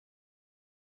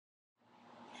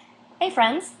Hey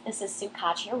friends, this is Sue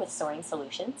Koch here with Soaring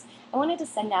Solutions. I wanted to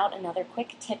send out another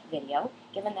quick tip video,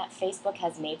 given that Facebook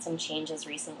has made some changes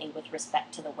recently with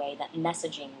respect to the way that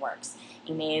messaging works.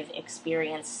 You may have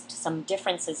experienced some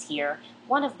differences here.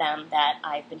 One of them that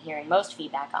I've been hearing most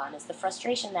feedback on is the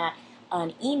frustration that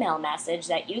an email message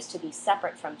that used to be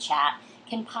separate from chat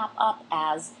can pop up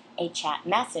as a chat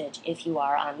message if you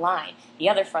are online. The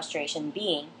other frustration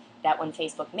being that when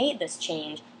Facebook made this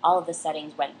change, all of the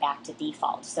settings went back to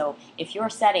default. So if your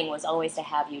setting was always to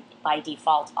have you by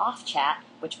default off chat,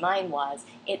 which mine was,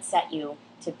 it set you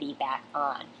to be back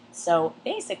on. So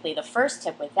basically the first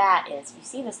tip with that is, you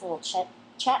see this little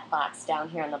chat box down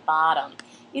here on the bottom.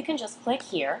 You can just click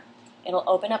here. It'll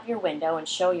open up your window and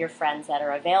show your friends that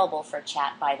are available for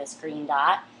chat by this green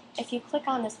dot. If you click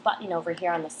on this button over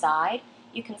here on the side,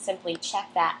 you can simply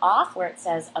check that off where it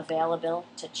says available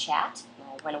to chat.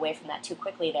 I went away from that too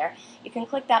quickly there. You can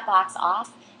click that box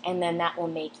off, and then that will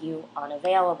make you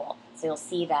unavailable. So you'll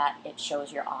see that it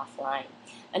shows you're offline.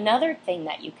 Another thing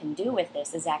that you can do with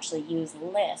this is actually use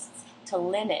lists to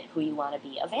limit who you want to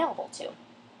be available to.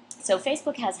 So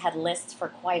Facebook has had lists for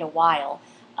quite a while,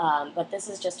 but this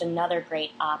is just another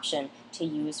great option to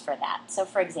use for that. So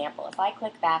for example, if I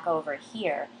click back over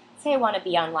here, say I want to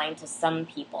be online to some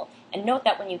people. And note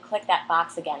that when you click that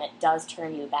box again, it does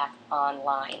turn you back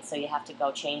online, so you have to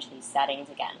go change these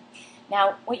settings again.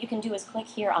 Now, what you can do is click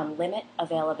here on Limit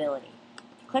Availability.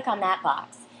 Click on that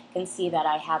box. You can see that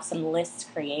I have some lists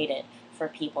created for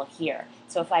people here.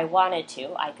 So if I wanted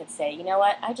to, I could say, you know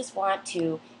what, I just want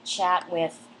to chat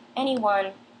with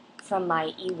anyone from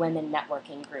my eWomen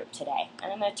networking group today.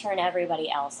 And I'm going to turn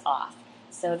everybody else off.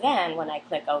 So then, when I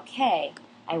click OK,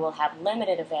 I will have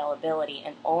limited availability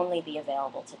and only be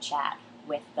available to chat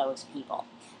with those people.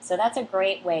 So that's a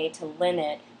great way to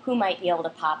limit who might be able to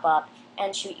pop up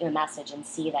and shoot you a message and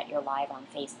see that you're live on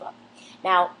Facebook.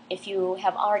 Now, if you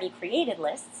have already created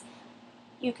lists,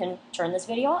 you can turn this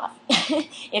video off.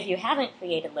 If you haven't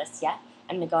created lists yet,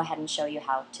 I'm going to go ahead and show you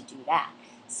how to do that.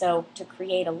 So to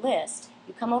create a list,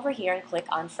 you come over here and click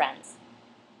on Friends.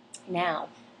 Now,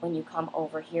 when you come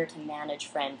over here to Manage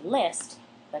Friend List,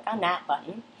 click on that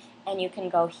button, and you can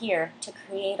go here to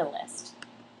create a list.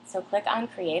 So click on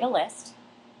Create a List.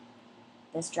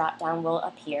 This drop down will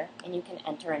appear, and you can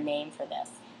enter a name for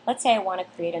this. Let's say I want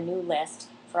to create a new list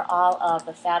for all of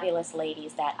the fabulous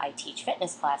ladies that I teach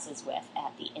fitness classes with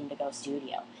at the Indigo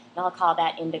Studio. And I'll call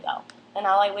that Indigo. Then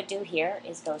all I would do here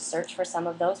is go search for some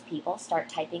of those people, start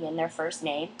typing in their first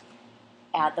name,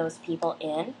 add those people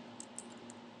in,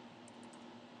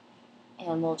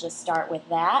 and we'll just start with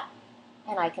that.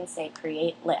 And I can say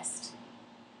Create List.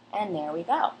 And there we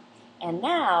go. And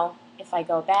now, if I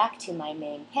go back to my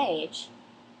main page,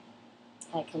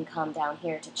 I can come down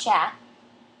here to Chat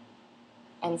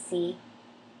and see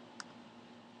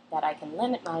that I can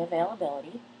limit my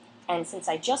availability. And since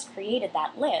I just created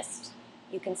that list,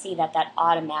 you can see that that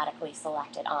automatically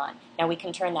selected on. Now we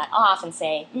can turn that off and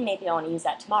say, maybe I want to use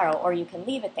that tomorrow, or you can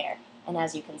leave it there. And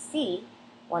as you can see,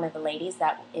 one of the ladies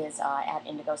that is at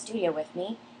Indigo Studio with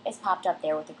me is popped up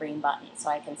there with a green button. So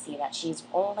I can see that she's the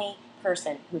only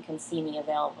person who can see me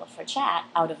available for chat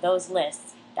out of those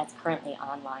lists that's currently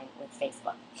online with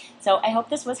Facebook. So I hope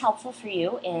this was helpful for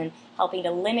you in helping to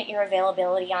limit your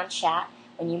availability on chat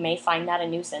when you may find that a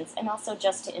nuisance, and also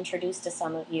just to introduce to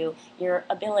some of you your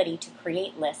ability to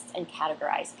create lists and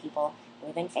categorize people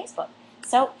within Facebook.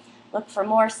 So look for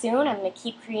more soon. I'm going to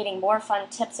keep creating more fun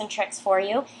tips and tricks for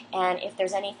you. And if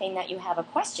there's anything that you have a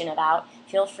question about,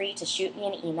 feel free to shoot me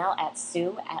an email at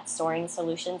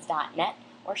sue@soaringsolutions.net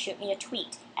or shoot me a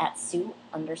tweet at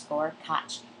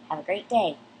Sue_Koch. Have a great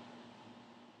day.